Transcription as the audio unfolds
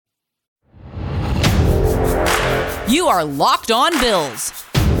You are Locked On Bills,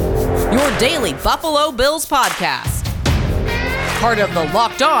 your daily Buffalo Bills podcast. Part of the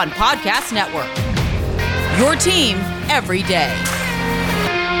Locked On Podcast Network, your team every day.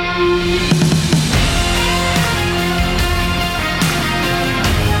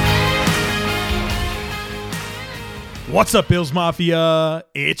 What's up, Bills Mafia?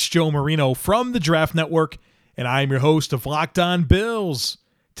 It's Joe Marino from the Draft Network, and I'm your host of Locked On Bills.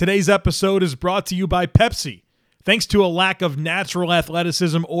 Today's episode is brought to you by Pepsi. Thanks to a lack of natural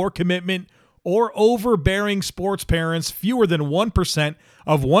athleticism or commitment or overbearing sports parents, fewer than 1%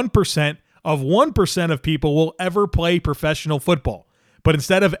 of 1% of people will ever play professional football. But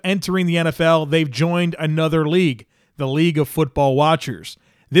instead of entering the NFL, they've joined another league, the League of Football Watchers.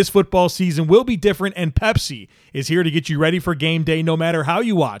 This football season will be different, and Pepsi is here to get you ready for game day no matter how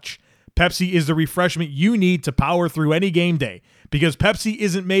you watch. Pepsi is the refreshment you need to power through any game day, because Pepsi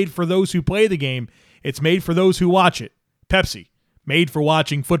isn't made for those who play the game, it's made for those who watch it. Pepsi, made for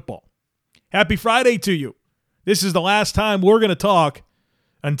watching football. Happy Friday to you. This is the last time we're going to talk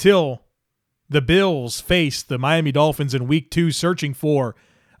until the Bills face the Miami Dolphins in Week 2, searching for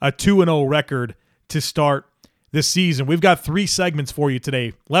a 2-0 record to start this season. We've got 3 segments for you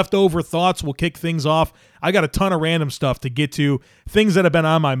today. Leftover thoughts will kick things off. I got a ton of random stuff to get to, things that have been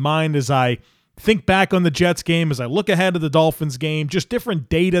on my mind as I think back on the Jets game, as I look ahead to the Dolphins game, just different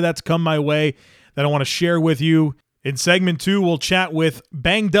data that's come my way that I want to share with you. In segment 2, we'll chat with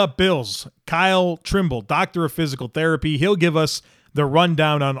Banged Up Bills, Kyle Trimble, doctor of physical therapy. He'll give us the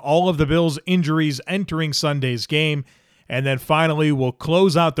rundown on all of the Bills' injuries entering Sunday's game. And then finally, we'll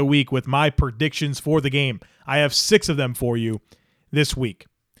close out the week with my predictions for the game. I have 6 of them for you this week.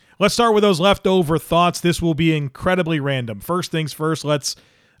 Let's start with those leftover thoughts. This will be incredibly random. First things first, let's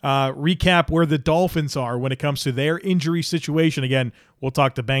recap where the Dolphins are when it comes to their injury situation. Again, we'll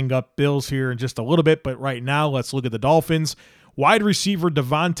talk to Banged Up Bills here in just a little bit, but right now, let's look at the Dolphins. Wide receiver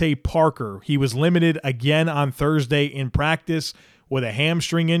Devontae Parker. He was limited again on Thursday in practice with a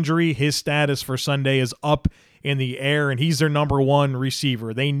hamstring injury. His status for Sunday is up in the air, and he's their number 1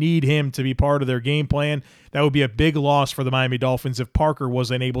 receiver. They need him to be part of their game plan. That would be a big loss for the Miami Dolphins if Parker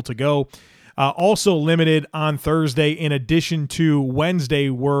wasn't able to go. Also limited on Thursday, in addition to Wednesday,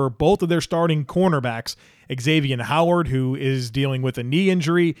 were both of their starting cornerbacks, Xavier Howard, who is dealing with a knee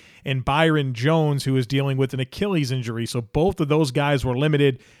injury, and Byron Jones, who is dealing with an Achilles injury. So both of those guys were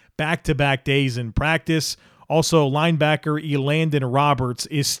limited back-to-back days in practice. Also, linebacker Elandon Roberts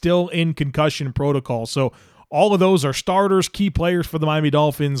is still in concussion protocol. So all of those are starters, key players for the Miami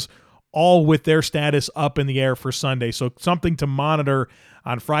Dolphins, all with their status up in the air for Sunday. So something to monitor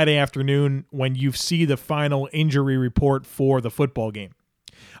on Friday afternoon when you see the final injury report for the football game.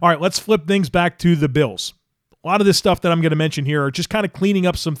 All right, let's flip things back to the Bills. A lot of this stuff that I'm going to mention here are just kind of cleaning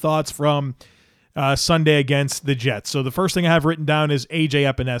up some thoughts from Sunday against the Jets. So the first thing I have written down is A.J.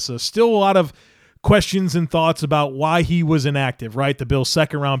 Epinesa. Still a lot of questions and thoughts about why he was inactive, right? The Bills'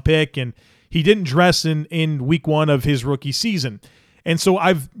 second-round pick, and he didn't dress in week 1 of his rookie season. And so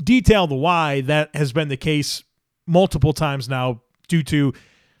I've detailed why that has been the case multiple times now, due to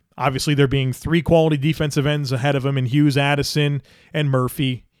obviously there being 3 quality defensive ends ahead of him in Hughes, Addison, and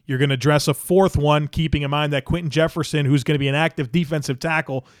Murphy. You're going to dress a 4th one, keeping in mind that Quentin Jefferson, who's going to be an active defensive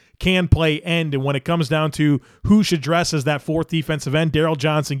tackle, can play end. And when it comes down to who should dress as that 4th defensive end, Daryl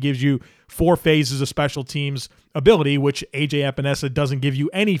Johnson gives you 4 phases of special teams ability, which A.J. Epinesa doesn't give you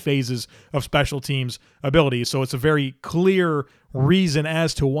any phases of special teams ability. So it's a very clear reason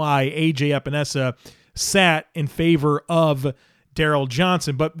as to why A.J. Epinesa sat in favor of Daryl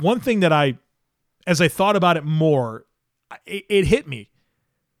Johnson. But one thing that as I thought about it more, it hit me.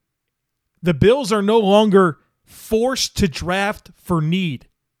 The Bills are no longer forced to draft for need.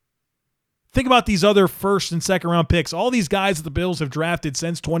 Think about these other first and second round picks. All these guys that the Bills have drafted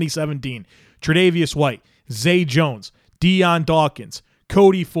since 2017. Tre'Davious White, Zay Jones, Deion Dawkins,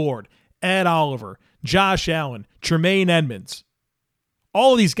 Cody Ford, Ed Oliver, Josh Allen, Tremaine Edmonds.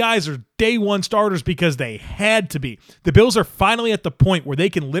 All of these guys are day 1 starters because they had to be. The Bills are finally at the point where they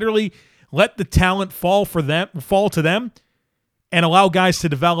can literally let the talent fall to them and allow guys to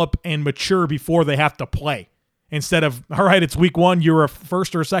develop and mature before they have to play. Instead of, all right, it's week 1, you're a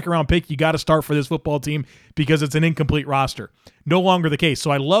first or a second round pick, you got to start for this football team because it's an incomplete roster. No longer the case.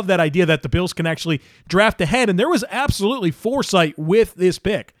 So I love that idea that the Bills can actually draft ahead, and there was absolutely foresight with this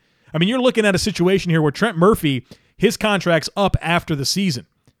pick. I mean, you're looking at a situation here where Trent Murphy, his contract's up after the season.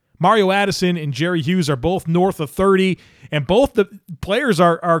 Mario Addison and Jerry Hughes are both north of 30, and both the players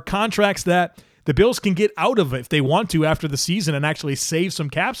are contracts that the Bills can get out of if they want to after the season and actually save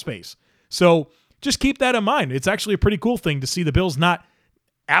some cap space. So just keep that in mind. It's actually a pretty cool thing to see the Bills not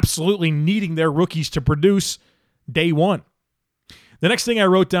absolutely needing their rookies to produce day one. The next thing I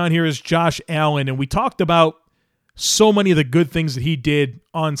wrote down here is Josh Allen, and we talked about so many of the good things that he did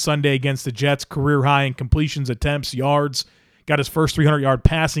on Sunday against the Jets, career high in completions, attempts, yards, got his first 300-yard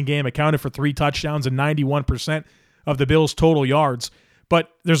passing game, accounted for 3 touchdowns and 91% of the Bills' total yards.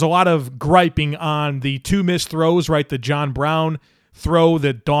 But there's a lot of griping on the 2 missed throws, right? The John Brown throw,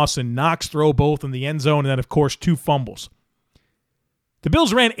 the Dawson Knox throw, both in the end zone, and then, of course, 2 fumbles. The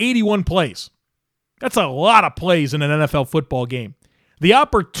Bills ran 81 plays. That's a lot of plays in an NFL football game. The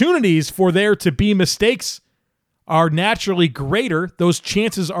opportunities for there to be mistakes are naturally greater. Those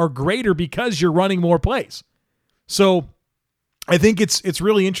chances are greater because you're running more plays. So I think it's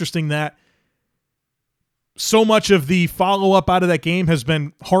really interesting that so much of the follow-up out of that game has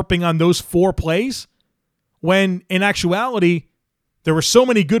been harping on those 4 plays, when in actuality, there were so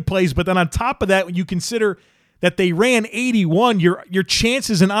many good plays, but then on top of that, when you consider that they ran 81, your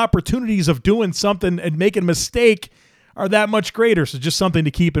chances and opportunities of doing something and making a mistake are that much greater. So just something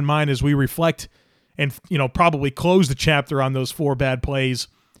to keep in mind as we reflect and, probably close the chapter on those 4 bad plays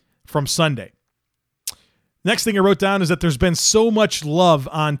from Sunday. Next thing I wrote down is that there's been so much love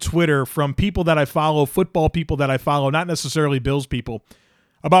on Twitter from people that I follow, football people that I follow, not necessarily Bills people,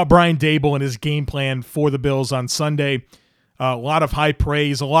 about Brian Daboll and his game plan for the Bills on Sunday. A lot of high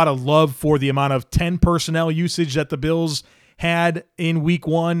praise, a lot of love for the amount of 10 personnel usage that the Bills had in week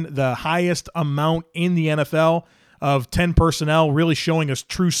 1, the highest amount in the NFL of 10 personnel, really showing us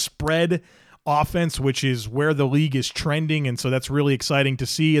true spread offense, which is where the league is trending, and so that's really exciting to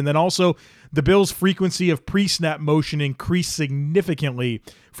see. And then also the Bills' frequency of pre-snap motion increased significantly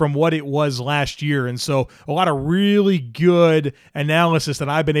from what it was last year, and so a lot of really good analysis that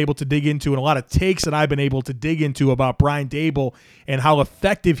I've been able to dig into and a lot of takes that I've been able to dig into about Brian Daboll and how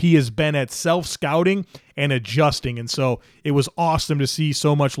effective he has been at self-scouting and adjusting. And so it was awesome to see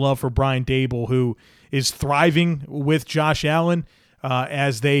so much love for Brian Daboll, who is thriving with Josh Allen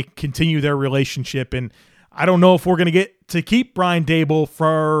as they continue their relationship. And I don't know if we're going to get to keep Brian Daboll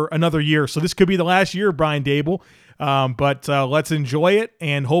for another year. So this could be the last year of Brian Daboll. But let's enjoy it.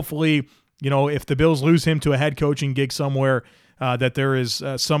 And hopefully, if the Bills lose him to a head coaching gig somewhere, that there is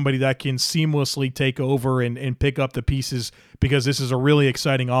somebody that can seamlessly take over and pick up the pieces, because this is a really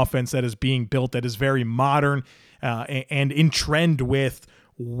exciting offense that is being built, that is very modern and in trend with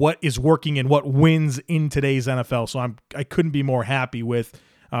what is working and what wins in today's NFL. So I couldn't be more happy with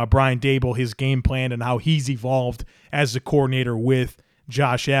Brian Daboll, his game plan, and how he's evolved as the coordinator with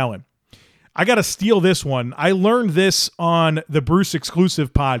Josh Allen. I got to steal this one. I learned this on the Bruce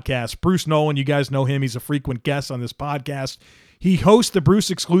Exclusive podcast. Bruce Nolan, you guys know him. He's a frequent guest on this podcast. He hosts the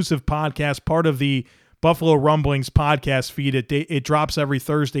Bruce Exclusive podcast, part of the Buffalo Rumblings podcast feed. It drops every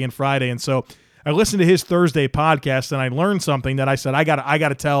Thursday and Friday, and so I listened to his Thursday podcast, and I learned something that I said I got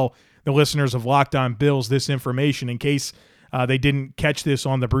to tell the listeners of Locked On Bills this information in case they didn't catch this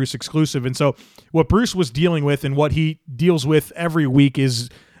on the Bruce Exclusive. And so what Bruce was dealing with and what he deals with every week is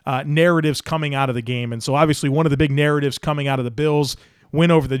narratives coming out of the game. And so obviously one of the big narratives coming out of the Bills win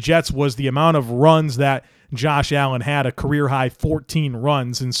over the Jets was the amount of runs that Josh Allen had, a career-high 14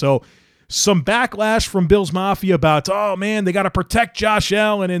 runs. And so some backlash from Bills Mafia about, oh man, they got to protect Josh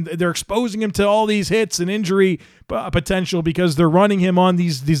Allen and they're exposing him to all these hits and injury potential because they're running him on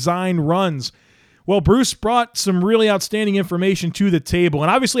these design runs. Well, Bruce brought some really outstanding information to the table,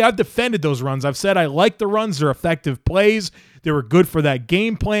 and obviously I've defended those runs. I've said I like the runs. They're effective plays. They were good for that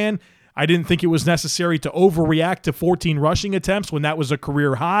game plan. I didn't think it was necessary to overreact to 14 rushing attempts when that was a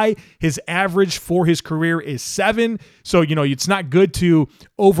career high. His average for his career is 7. So, it's not good to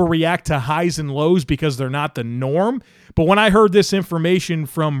overreact to highs and lows because they're not the norm. But when I heard this information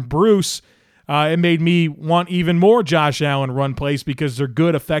from Bruce, it made me want even more Josh Allen run plays because they're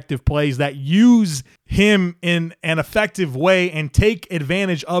good, effective plays that use him in an effective way and take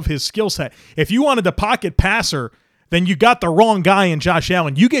advantage of his skill set. If you wanted the pocket passer, then you got the wrong guy in Josh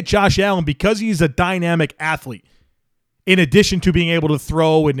Allen. You get Josh Allen because he's a dynamic athlete. In addition to being able to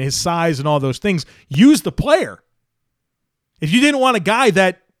throw and his size and all those things, use the player. If you didn't want a guy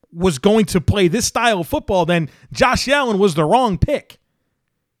that was going to play this style of football, then Josh Allen was the wrong pick.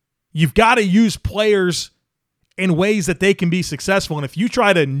 You've got to use players in ways that they can be successful. And if you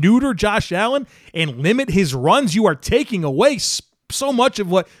try to neuter Josh Allen and limit his runs, you are taking away so much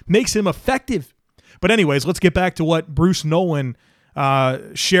of what makes him effective. But anyways, let's get back to what Bruce Nolan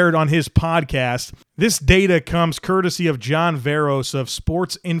shared on his podcast. This data comes courtesy of John Veros of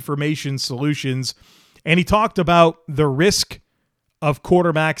Sports Information Solutions, and he talked about the risk of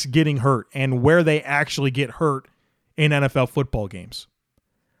quarterbacks getting hurt and where they actually get hurt in NFL football games.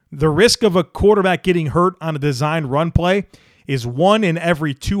 The risk of a quarterback getting hurt on a designed run play is 1 in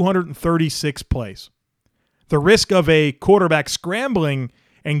every 236 plays. The risk of a quarterback scrambling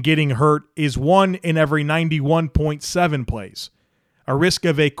and getting hurt is 1 in every 91.7 plays. A risk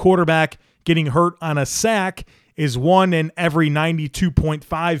of a quarterback getting hurt on a sack is 1 in every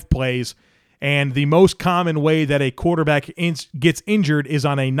 92.5 plays. And the most common way that a quarterback gets injured is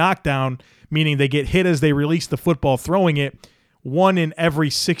on a knockdown, meaning they get hit as they release the football throwing it, 1 in every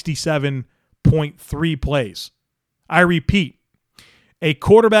 67.3 plays. I repeat, a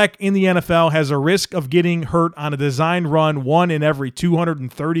quarterback in the NFL has a risk of getting hurt on a design run 1 in every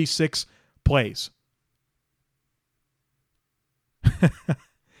 236 plays.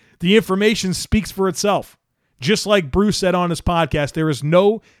 The information speaks for itself. Just like Bruce said on his podcast, there is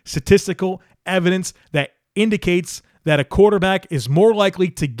no statistical evidence that indicates that a quarterback is more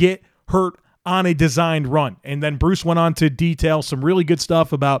likely to get hurt on a designed run. And then Bruce went on to detail some really good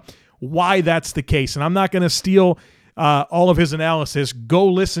stuff about why that's the case. And I'm not going to steal all of his analysis. Go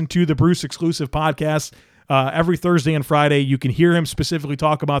listen to the Bruce exclusive podcast every Thursday and Friday. You can hear him specifically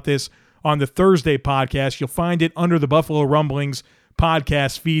talk about this on the Thursday podcast. You'll find it under the Buffalo Rumblings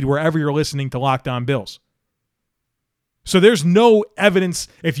podcast feed wherever you're listening to Locked On Bills. So there's no evidence.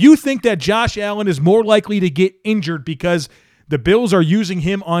 If you think that Josh Allen is more likely to get injured because the Bills are using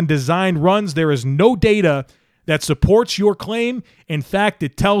him on designed runs, there is no data that supports your claim. In fact,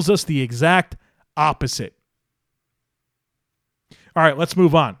 it tells us the exact opposite. All right, let's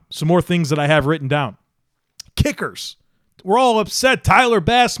move on. Some more things that I have written down. Kickers. We're all upset. Tyler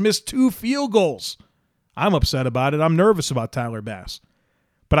Bass missed 2 field goals. I'm upset about it. I'm nervous about Tyler Bass.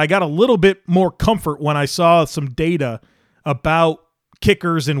 But I got a little bit more comfort when I saw some data about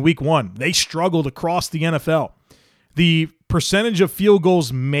kickers in week 1. They struggled across the NFL. The percentage of field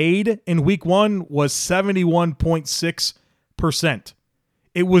goals made in week 1 was 71.6%.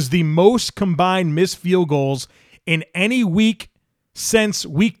 It was the most combined missed field goals in any week since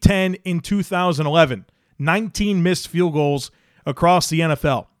week 10 in 2011. 19 missed field goals across the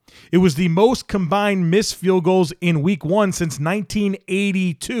NFL. It was the most combined missed field goals in week 1 since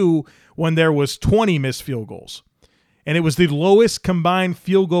 1982 when there was 20 missed field goals. And it was the lowest combined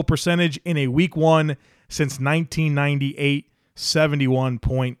field goal percentage in a week 1 since 1998,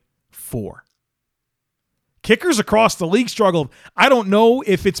 71.4. Kickers across the league struggled. I don't know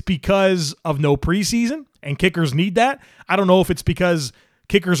if it's because of no preseason and kickers need that. I don't know if it's because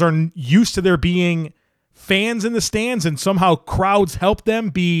kickers are used to there being fans in the stands and somehow crowds help them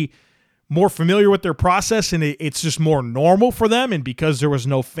be more familiar with their process and it's just more normal for them. And because there was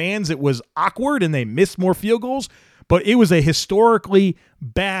no fans, it was awkward and they missed more field goals. But it was a historically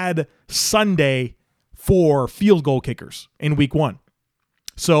bad Sunday for field goal kickers in week 1.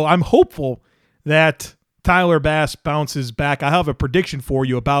 So I'm hopeful that Tyler Bass bounces back. I have a prediction for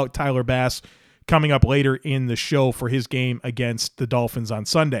you about Tyler Bass coming up later in the show for his game against the Dolphins on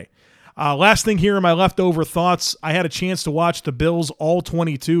Sunday. Last thing here in my leftover thoughts, I had a chance to watch the Bills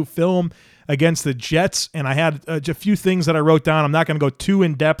All-22 film against the Jets, and I had a few things that I wrote down. I'm not going to go too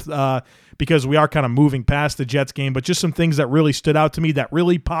in-depth because we are kind of moving past the Jets game, but just some things that really stood out to me that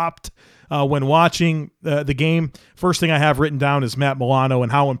really popped when watching the game. First thing I have written down is Matt Milano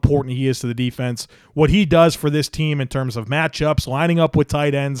and how important he is to the defense, what he does for this team in terms of matchups, lining up with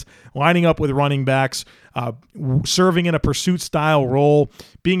tight ends, lining up with running backs, serving in a pursuit-style role,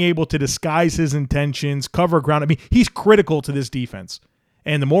 being able to disguise his intentions, cover ground. I mean, he's critical to this defense.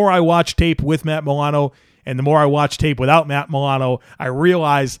 And the more I watch tape with Matt Milano and the more I watch tape without Matt Milano, I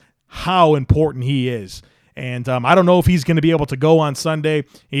realize how important he is. And I don't know if he's going to be able to go on Sunday.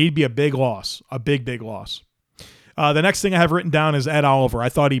 He'd be a big loss, a big, big loss. The next thing I have written down is Ed Oliver. I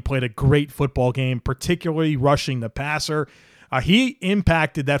thought he played a great football game, particularly rushing the passer. He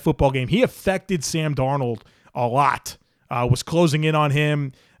impacted that football game. He affected Sam Darnold a lot, was closing in on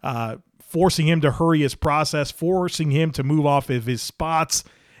him, forcing him to hurry his process, forcing him to move off of his spots.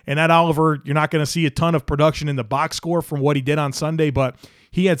 And Ed Oliver, you're not going to see a ton of production in the box score from what he did on Sunday, but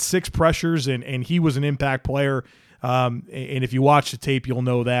he had 6 pressures, and he was an impact player. And if you watch the tape, you'll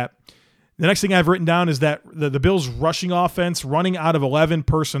know that. The next thing I've written down is that the Bills' rushing offense, running out of 11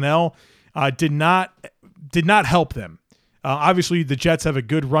 personnel, did not help them. Obviously, the Jets have a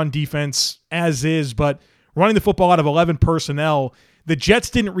good run defense as is, but running the football out of 11 personnel, the Jets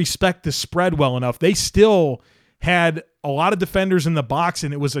didn't respect the spread well enough. They still had a lot of defenders in the box,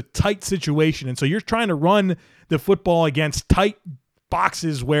 and it was a tight situation. And so you're trying to run the football against tight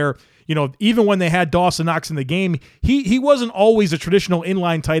boxes where, you know, even when they had Dawson Knox in the game, he wasn't always a traditional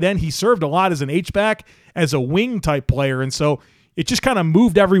inline tight end. He served a lot as an H-back, as a wing type player. And so it just kind of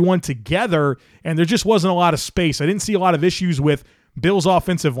moved everyone together, and there just wasn't a lot of space. I didn't see a lot of issues with Bills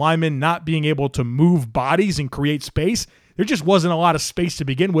offensive linemen not being able to move bodies and create space. There just wasn't a lot of space to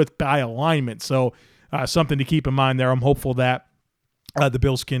begin with by alignment. So something to keep in mind there. I'm hopeful that the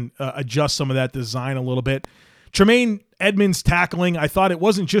Bills can adjust some of that design a little bit. Tremaine Edmonds tackling, I thought it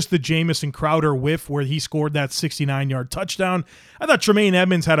wasn't just the Jamison Crowder whiff where he scored that 69-yard touchdown. I thought Tremaine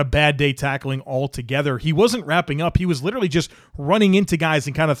Edmonds had a bad day tackling altogether. He wasn't wrapping up. He was literally just running into guys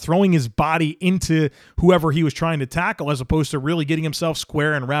and kind of throwing his body into whoever he was trying to tackle as opposed to really getting himself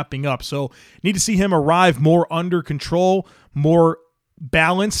square and wrapping up. So need to see him arrive more under control, more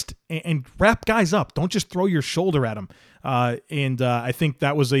balanced, and wrap guys up. Don't just throw your shoulder at them. I think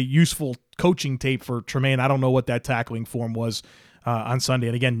that was a useful coaching tape for Tremaine. I don't know what that tackling form was on Sunday.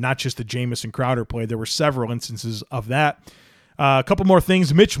 And again, not just the Jamison Crowder play. There were several instances of that. A couple more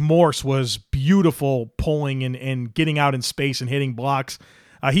things. Mitch Morse was beautiful pulling and getting out in space and hitting blocks.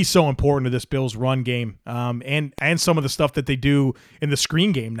 He's so important to this Bills run game and some of the stuff that they do in the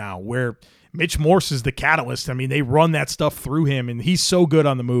screen game now where Mitch Morse is the catalyst. I mean, they run that stuff through him, and he's so good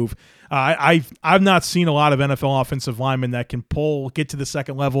on the move. I've not seen a lot of NFL offensive linemen that can pull, get to the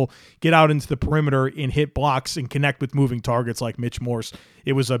second level, get out into the perimeter and hit blocks and connect with moving targets like Mitch Morse.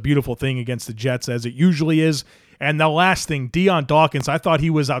 It was a beautiful thing against the Jets, as it usually is. And the last thing, Deion Dawkins, I thought he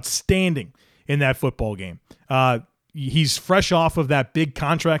was outstanding in that football game. He's fresh off of that big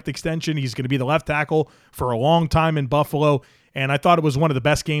contract extension. He's going to be the left tackle for a long time in Buffalo. And I thought it was one of the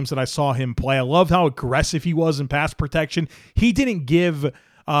best games that I saw him play. I loved how aggressive he was in pass protection. He didn't give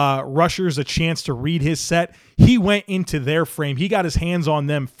rushers a chance to read his set. He went into their frame. He got his hands on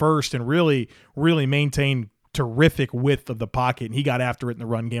them first and really, really maintained terrific width of the pocket, and he got after it in the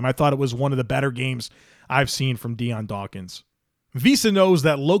run game. I thought it was one of the better games I've seen from Deion Dawkins. Visa knows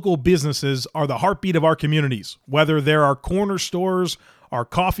that local businesses are the heartbeat of our communities. Whether they're our corner stores, our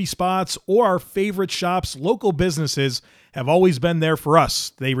coffee spots, or our favorite shops, local businesses have always been there for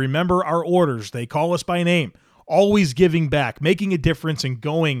us. They remember our orders. They call us by name, always giving back, making a difference, and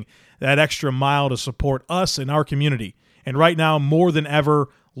going that extra mile to support us and our community. And right now, more than ever,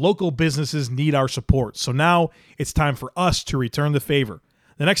 local businesses need our support. So now it's time for us to return the favor.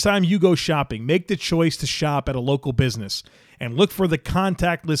 The next time you go shopping, make the choice to shop at a local business and look for the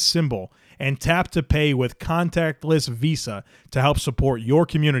contactless symbol and tap to pay with contactless Visa to help support your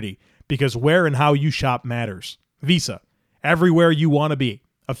community, because where and how you shop matters. Visa, everywhere you want to be.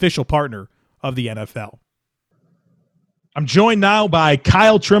 Official partner of the NFL. I'm joined now by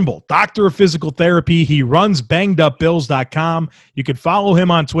Kyle Trimble, Doctor of Physical Therapy. He runs BangedUpBills.com. You can follow him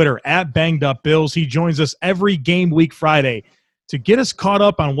on Twitter at BangedUpBills. He joins us every game week Friday to get us caught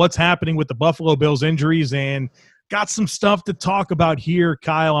up on what's happening with the Buffalo Bills injuries, and got some stuff to talk about here,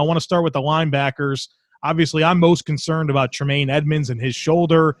 Kyle. I want to start with the linebackers. Obviously, I'm most concerned about Tremaine Edmonds and his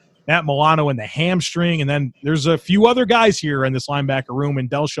shoulder, Matt Milano and the hamstring, and then there's a few other guys here in this linebacker room, and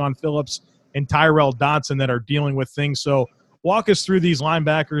Del'Shawn Phillips and Tyrell Dodson that are dealing with things. So walk us through these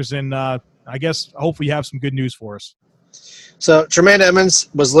linebackers, and I guess hopefully you have some good news for us. So Tremaine Edmonds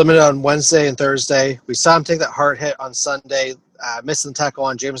was limited on Wednesday and Thursday. We saw him take that hard hit on Sunday, missing the tackle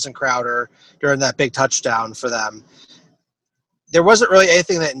on Jamison Crowder during that big touchdown for them. There wasn't really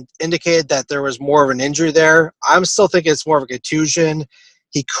anything that indicated that there was more of an injury there. I'm still thinking it's more of a contusion.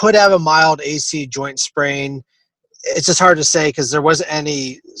 He could have a mild AC joint sprain. It's just hard to say because there wasn't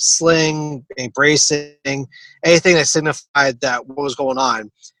any sling, any bracing, anything that signified that what was going on.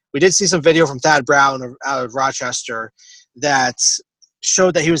 We did see some video from Thad Brown out of Rochester that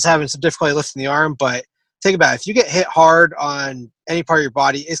showed that he was having some difficulty lifting the arm, but think about it. If you get hit hard on any part of your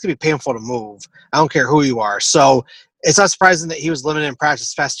body, it's going to be painful to move. I don't care who you are. So it's not surprising that he was limited in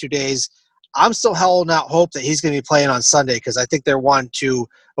practice the past 2 days. I'm still holding out hope that he's going to be playing on Sunday because I think they're wanting to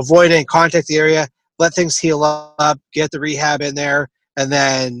avoid any contact the area, let things heal up, get the rehab in there, and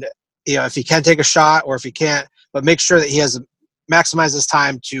then, if he can take a shot or if he can't, but make sure that he has maximize his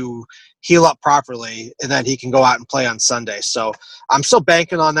time to heal up properly, and then he can go out and play on Sunday. So I'm still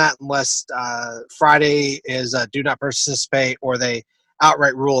banking on that unless Friday is do not participate or they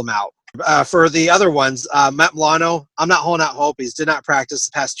outright rule him out. For the other ones, Matt Milano, I'm not holding out hope. He did not practice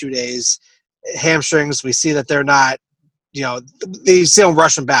the past 2 days. Hamstrings, we see that they're not, they see him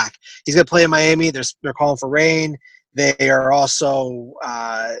rushing back. He's going to play in Miami. They're calling for rain. They are also,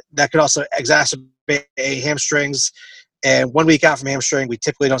 that could also exacerbate hamstrings. And 1 week out from hamstring, we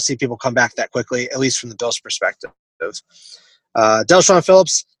typically don't see people come back that quickly, at least from the Bills' perspective. Del'Shawn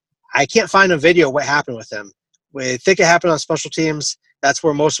Phillips, I can't find a video of what happened with him. We think it happened on special teams. That's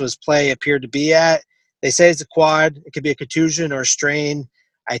where most of his play appeared to be at. They say it's a quad. It could be a contusion or a strain.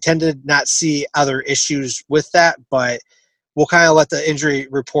 I tend to not see other issues with that, but we'll kind of let the injury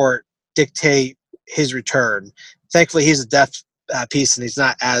report dictate his return. Thankfully, he's a depth piece, and he's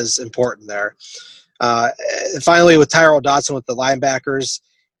not as important there. And finally, with Tyrell Dodson with the linebackers,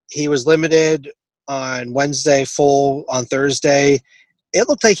 he was limited on Wednesday, full on Thursday. It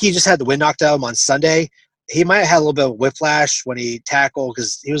looked like he just had the wind knocked out of him on Sunday. He might have had a little bit of whiplash when he tackled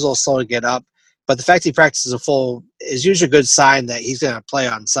because he was a little slow to get up. But the fact he practices a full is usually a good sign that he's going to play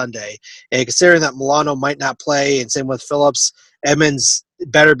on Sunday. And considering that Milano might not play, and same with Phillips, Edmonds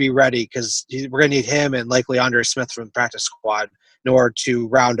better be ready because we're going to need him and likely Andre Smith from the practice squad in order to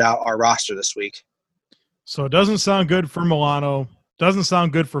round out our roster this week. So it doesn't sound good for Milano. Doesn't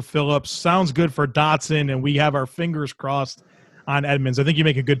sound good for Phillips. Sounds good for Dotson, and we have our fingers crossed on Edmonds. I think you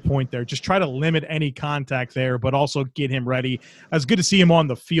make a good point there. Just try to limit any contact there, but also get him ready. It's good to see him on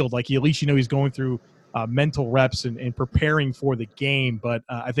the field. Like, at least he's going through mental reps and preparing for the game. But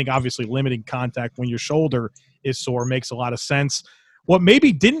I think obviously limiting contact when your shoulder is sore makes a lot of sense. What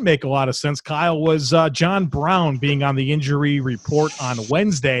maybe didn't make a lot of sense, Kyle, was John Brown being on the injury report on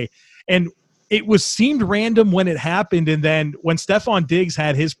Wednesday. And it seemed random when it happened, and then when Stephon Diggs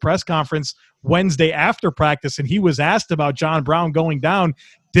had his press conference Wednesday after practice and he was asked about John Brown going down,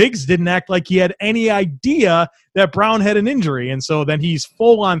 Diggs didn't act like he had any idea that Brown had an injury, and so then he's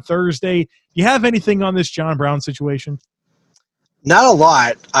full on Thursday. Do you have anything on this John Brown situation? Not a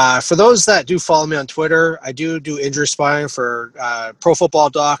lot. For those that do follow me on Twitter, I do injury spotting for Pro Football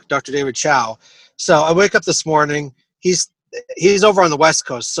Doc, Dr. David Chow. So I wake up this morning. He's over on the West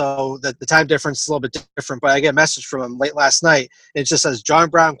Coast, so the time difference is a little bit different. But I get a message from him late last night, and it just says John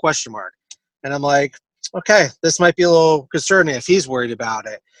Brown ? And I'm like, okay, this might be a little concerning if he's worried about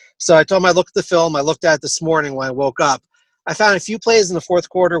it. So I told him I looked at the film. I looked at it this morning when I woke up. I found a few plays in the fourth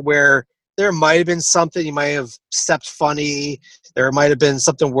quarter where there might have been something. He might have stepped funny. There might have been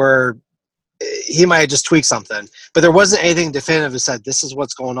something where he might have just tweaked something. But there wasn't anything definitive that said this is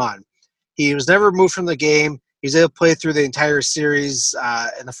what's going on. He was never removed from the game. He was able to play through the entire series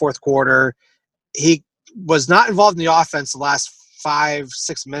in the fourth quarter. He was not involved in the offense the last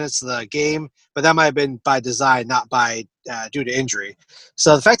 5-6 minutes of the game, but that might have been by design, not by due to injury.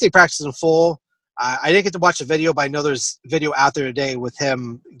 So the fact that he practiced in full, I didn't get to watch the video, but I know there's video out there today with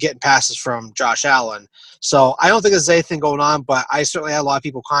him getting passes from Josh Allen. So I don't think there's anything going on, but I certainly had a lot of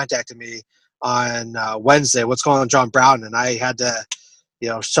people contacting me on Wednesday, what's going on with John Brown, and I had to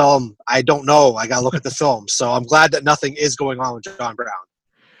tell him I don't know. I got to look at the film. So I'm glad that nothing is going on with John Brown.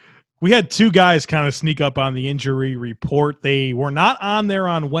 We had two guys kind of sneak up on the injury report. They were not on there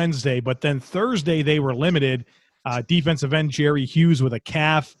on Wednesday, but then Thursday they were limited. Defensive end Jerry Hughes with a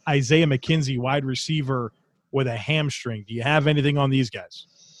calf, Isaiah McKenzie, wide receiver, with a hamstring. Do you have anything on these guys?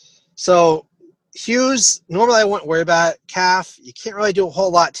 So Hughes, normally I wouldn't worry about calf. You can't really do a whole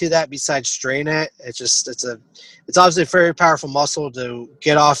lot to that besides strain it. It's obviously a very powerful muscle to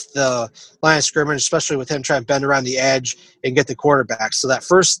get off the line of scrimmage, especially with him trying to bend around the edge and get the quarterback. So that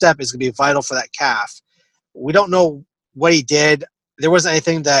first step is going to be vital for that calf. We don't know what he did. There wasn't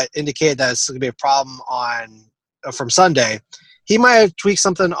anything that indicated that it's going to be a problem from Sunday. He might have tweaked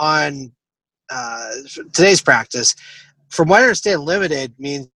something on today's practice. From what I understand, limited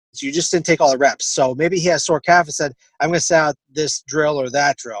means you just didn't take all the reps. So maybe he has sore calf and said, I'm going to set out this drill or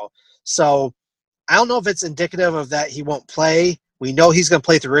that drill. So I don't know if it's indicative of that he won't play. We know he's going to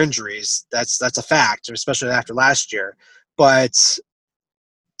play through injuries. That's a fact, especially after last year. But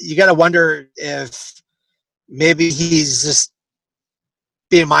you got to wonder if maybe he's just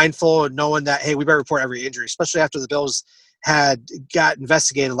being mindful and knowing that, hey, we better report every injury, especially after the Bills had got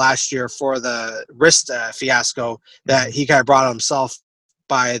investigated last year for the wrist fiasco that he kind of brought on himself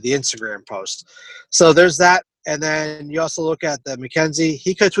by the Instagram post. So there's that. And then you also look at the McKenzie.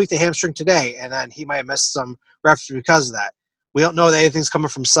 He could tweak the hamstring today, and then he might have missed some reps because of that. We don't know that anything's coming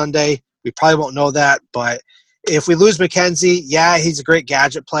from Sunday. We probably won't know that. But if we lose McKenzie, yeah, he's a great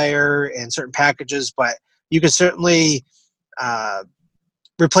gadget player in certain packages, but you can certainly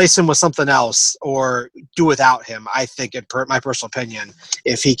replace him with something else or do without him, I think, in my personal opinion,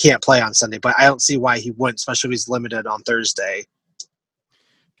 if he can't play on Sunday. But I don't see why he wouldn't, especially if he's limited on Thursday.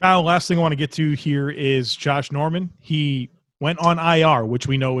 Kyle, last thing I want to get to here is Josh Norman. He went on IR, which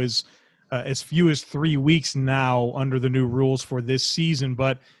we know is as few as 3 weeks now under the new rules for this season.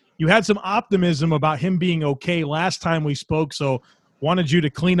 But you had some optimism about him being okay last time we spoke, so wanted you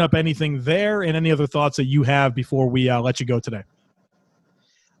to clean up anything there and any other thoughts that you have before we let you go today.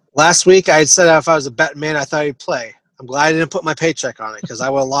 Last week I had said if I was a betting man, I thought he'd play. I'm glad I didn't put my paycheck on it because I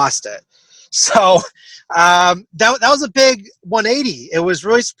would have lost it. So that was a big 180. It was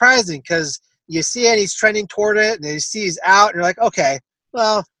really surprising because you see it, he's trending toward it, and then you see he's out, and you're like, okay,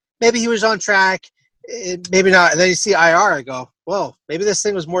 well, maybe he was on track, maybe not. And then you see IR, I go, whoa, maybe this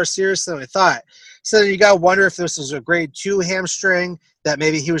thing was more serious than I thought. So then you got to wonder if this was a grade 2 hamstring that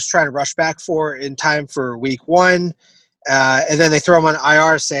maybe he was trying to rush back for in time for week 1. And then they throw him on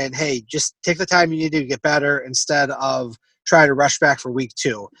IR saying, hey, just take the time you need to get better instead of trying to rush back for week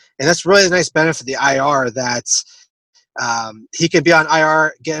 2. And that's really a nice benefit of the IR that he can be on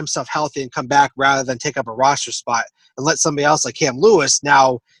IR, get himself healthy, and come back rather than take up a roster spot and let somebody else like Cam Lewis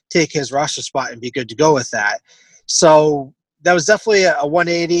now take his roster spot and be good to go with that. So that was definitely a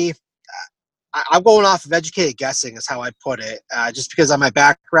 180. I'm going off of educated guessing is how I put it, just because of my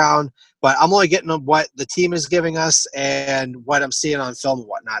background. But I'm only getting what the team is giving us and what I'm seeing on film and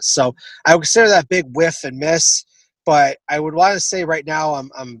whatnot. So I would consider that big whiff and miss. But I would want to say right now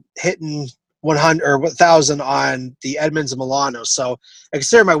I'm hitting 100 or 1,000 on the Edmonds and Milano. So I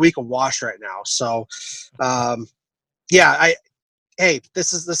consider my week a wash right now. So,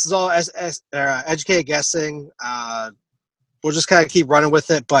 this is all as educated guessing. We'll just kind of keep running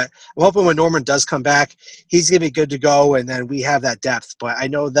with it. But I'm hoping when Norman does come back, he's going to be good to go, and then we have that depth. But I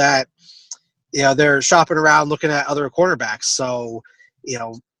know that, they're shopping around looking at other cornerbacks. So,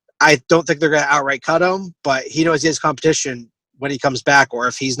 I don't think they're going to outright cut him, but he knows he has competition when he comes back or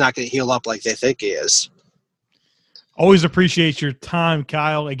if he's not going to heal up like they think he is. Always appreciate your time,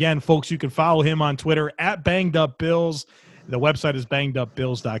 Kyle. Again, folks, you can follow him on Twitter at BangedUpBills. The website is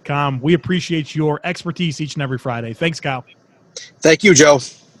bangedupbills.com. We appreciate your expertise each and every Friday. Thanks, Kyle. Thank you, Joe.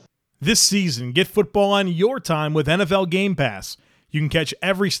 This season, get football on your time with NFL Game Pass. You can catch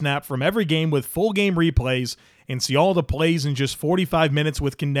every snap from every game with full game replays and see all the plays in just 45 minutes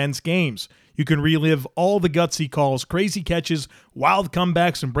with condensed games. You can relive all the gutsy calls, crazy catches, wild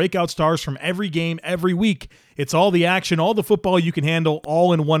comebacks, and breakout stars from every game every week. It's all the action, all the football you can handle,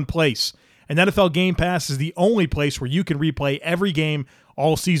 all in one place. And NFL Game Pass is the only place where you can replay every game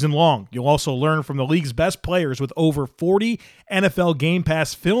all season long. You'll also learn from the league's best players with over 40 NFL Game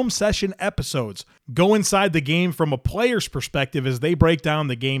Pass film session episodes. Go inside the game from a player's perspective as they break down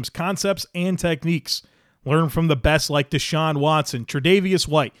the game's concepts and techniques. Learn from the best like Deshaun Watson, Tre'Davious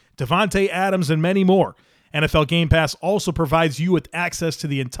White, Devontae Adams, and many more. NFL Game Pass also provides you with access to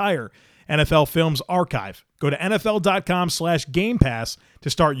the entire NFL Films archive. Go to NFL.com/Game Pass to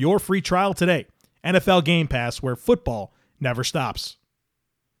start your free trial today. NFL Game Pass, where football never stops.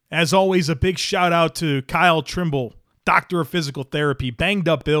 As always, a big shout out to Kyle Trimble, Doctor of Physical Therapy, Banged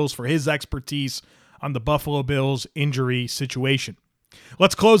Up Bills, for his expertise on the Buffalo Bills injury situation.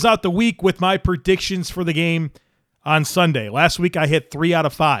 Let's close out the week with my predictions for the game on Sunday. Last week I hit 3 out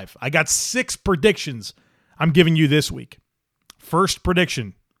of 5. I got 6 predictions I'm giving you this week. First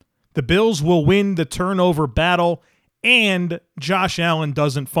prediction: the Bills will win the turnover battle and Josh Allen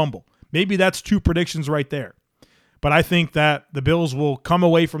doesn't fumble. Maybe that's 2 predictions right there. But I think that the Bills will come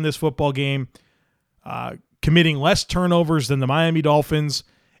away from this football game committing less turnovers than the Miami Dolphins.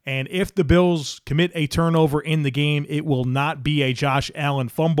 And if the Bills commit a turnover in the game, it will not be a Josh Allen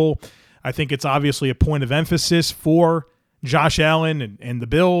fumble. I think it's obviously a point of emphasis for Josh Allen and the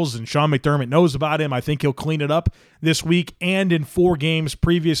Bills, and Sean McDermott knows about him. I think he'll clean it up this week. And in 4 games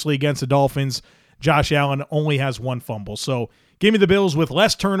previously against the Dolphins, Josh Allen only has 1 fumble. So give me the Bills with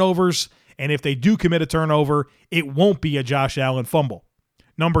less turnovers, and if they do commit a turnover, it won't be a Josh Allen fumble.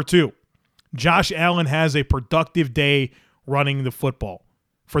 Number 2, Josh Allen has a productive day running the football.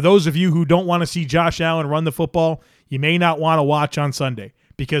 For those of you who don't want to see Josh Allen run the football, you may not want to watch on Sunday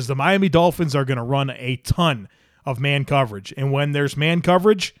because the Miami Dolphins are going to run a ton of man coverage. And when there's man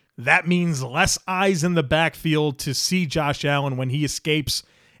coverage, that means less eyes in the backfield to see Josh Allen when he escapes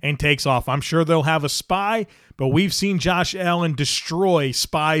and takes off. I'm sure they'll have a spy, but we've seen Josh Allen destroy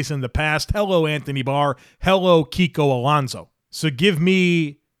spies in the past. Hello, Anthony Barr. Hello, Kiko Alonso. So give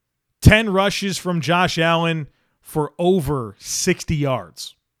me 10 rushes from Josh Allen for over 60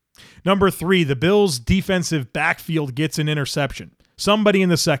 yards. Number 3, the Bills' defensive backfield gets an interception. Somebody in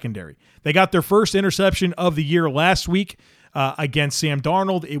the secondary. They got their first interception of the year last week against Sam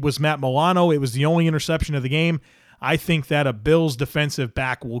Darnold. It was Matt Milano. It was the only interception of the game. I think that a Bills defensive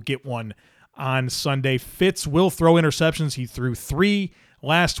back will get one on Sunday. Fitz will throw interceptions. He threw 3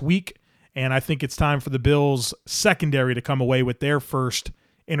 last week, and I think it's time for the Bills' secondary to come away with their first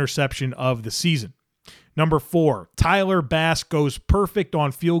interception of the season. Number 4, Tyler Bass goes perfect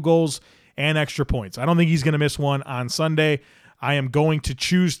on field goals and extra points. I don't think he's going to miss one on Sunday. I am going to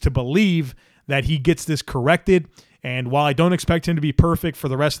choose to believe that he gets this corrected. And while I don't expect him to be perfect for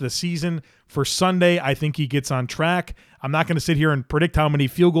the rest of the season, for Sunday, I think he gets on track. I'm not going to sit here and predict how many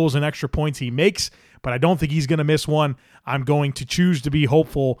field goals and extra points he makes, but I don't think he's going to miss one. I'm going to choose to be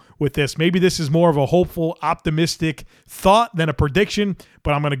hopeful with this. Maybe this is more of a hopeful, optimistic thought than a prediction,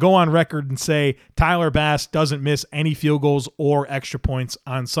 but I'm going to go on record and say Tyler Bass doesn't miss any field goals or extra points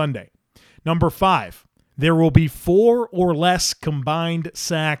on Sunday. Number 5, there will be 4 or less combined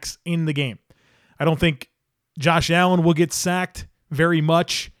sacks in the game. I don't think Josh Allen will get sacked very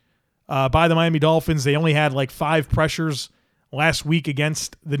much by the Miami Dolphins. They only had like 5 pressures last week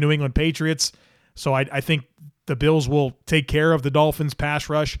against the New England Patriots. So I think the Bills will take care of the Dolphins' pass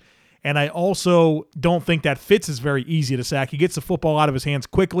rush. And I also don't think that Fitz is very easy to sack. He gets the football out of his hands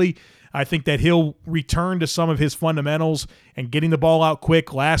quickly. I think that he'll return to some of his fundamentals and getting the ball out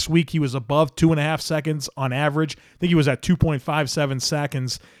quick. Last week, he was above 2.5 seconds on average. I think he was at 2.57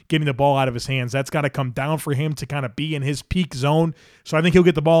 seconds getting the ball out of his hands. That's got to come down for him to kind of be in his peak zone. So I think he'll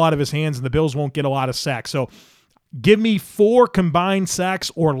get the ball out of his hands, and the Bills won't get a lot of sacks. So give me 4 combined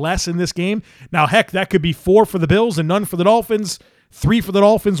sacks or less in this game. Now, heck, that could be 4 for the Bills and none for the Dolphins, 3 for the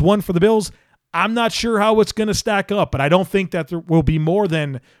Dolphins, 1 for the Bills. I'm not sure how it's going to stack up, but I don't think that there will be more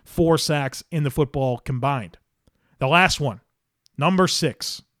than 4 sacks in the football combined. The last one, number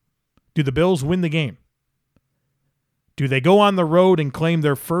 6. Do the Bills win the game? Do they go on the road and claim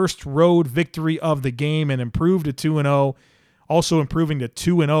their first road victory of the game and improve to 2-0, also improving to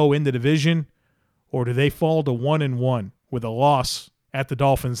 2-0 in the division? Or do they fall to 1-1 with a loss at the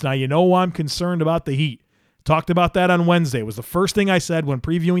Dolphins? Now, you know I'm concerned about the Heat. Talked about that on Wednesday. It was the first thing I said when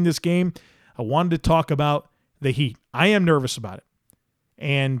previewing this game. I wanted to talk about the Heat. I am nervous about it.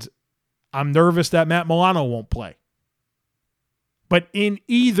 And I'm nervous that Matt Milano won't play. But in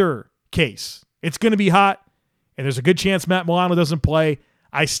either case, it's going to be hot, and there's a good chance Matt Milano doesn't play.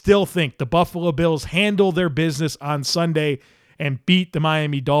 I still think the Buffalo Bills handle their business on Sunday and beat the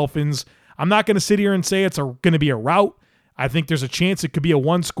Miami Dolphins. I'm not going to sit here and say it's going to be a rout. I think there's a chance it could be a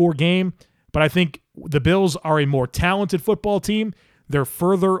 1-score game, but I think the Bills are a more talented football team. They're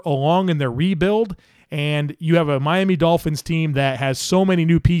further along in their rebuild, and you have a Miami Dolphins team that has so many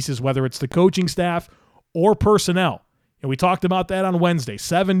new pieces, whether it's the coaching staff or personnel. And we talked about that on Wednesday.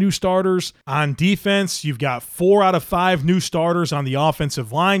 7 new starters on defense. You've got 4 out of 5 new starters on the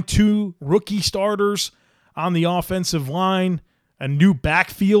offensive line, 2 rookie starters on the offensive line, a new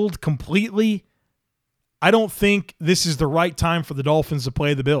backfield completely. I don't think this is the right time for the Dolphins to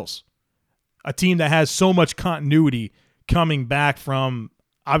play the Bills, a team that has so much continuity coming back from,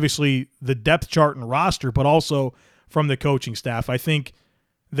 obviously, the depth chart and roster, but also from the coaching staff. I think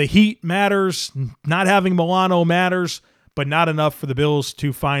the heat matters. Not having Milano matters, but not enough for the Bills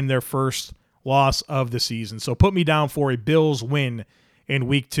to find their first loss of the season. So put me down for a Bills win in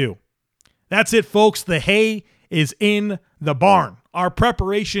week 2. That's it, folks. The hay is in the barn. Our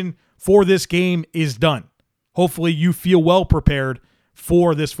preparation for this game is done. Hopefully you feel well prepared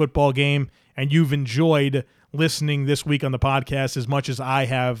for this football game and you've enjoyed listening this week on the podcast as much as I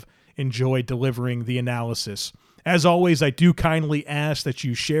have enjoyed delivering the analysis. As always, I do kindly ask that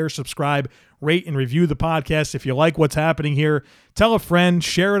you share, subscribe, rate, and review the podcast. If you like what's happening here, tell a friend,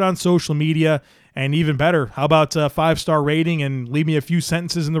 share it on social media, and even better, how about a 5-star rating and leave me a few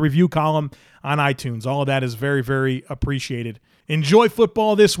sentences in the review column on iTunes. All of that is very, very appreciated. Enjoy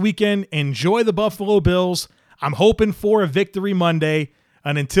football this weekend. Enjoy the Buffalo Bills. I'm hoping for a victory Monday.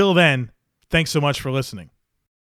 And until then, thanks so much for listening.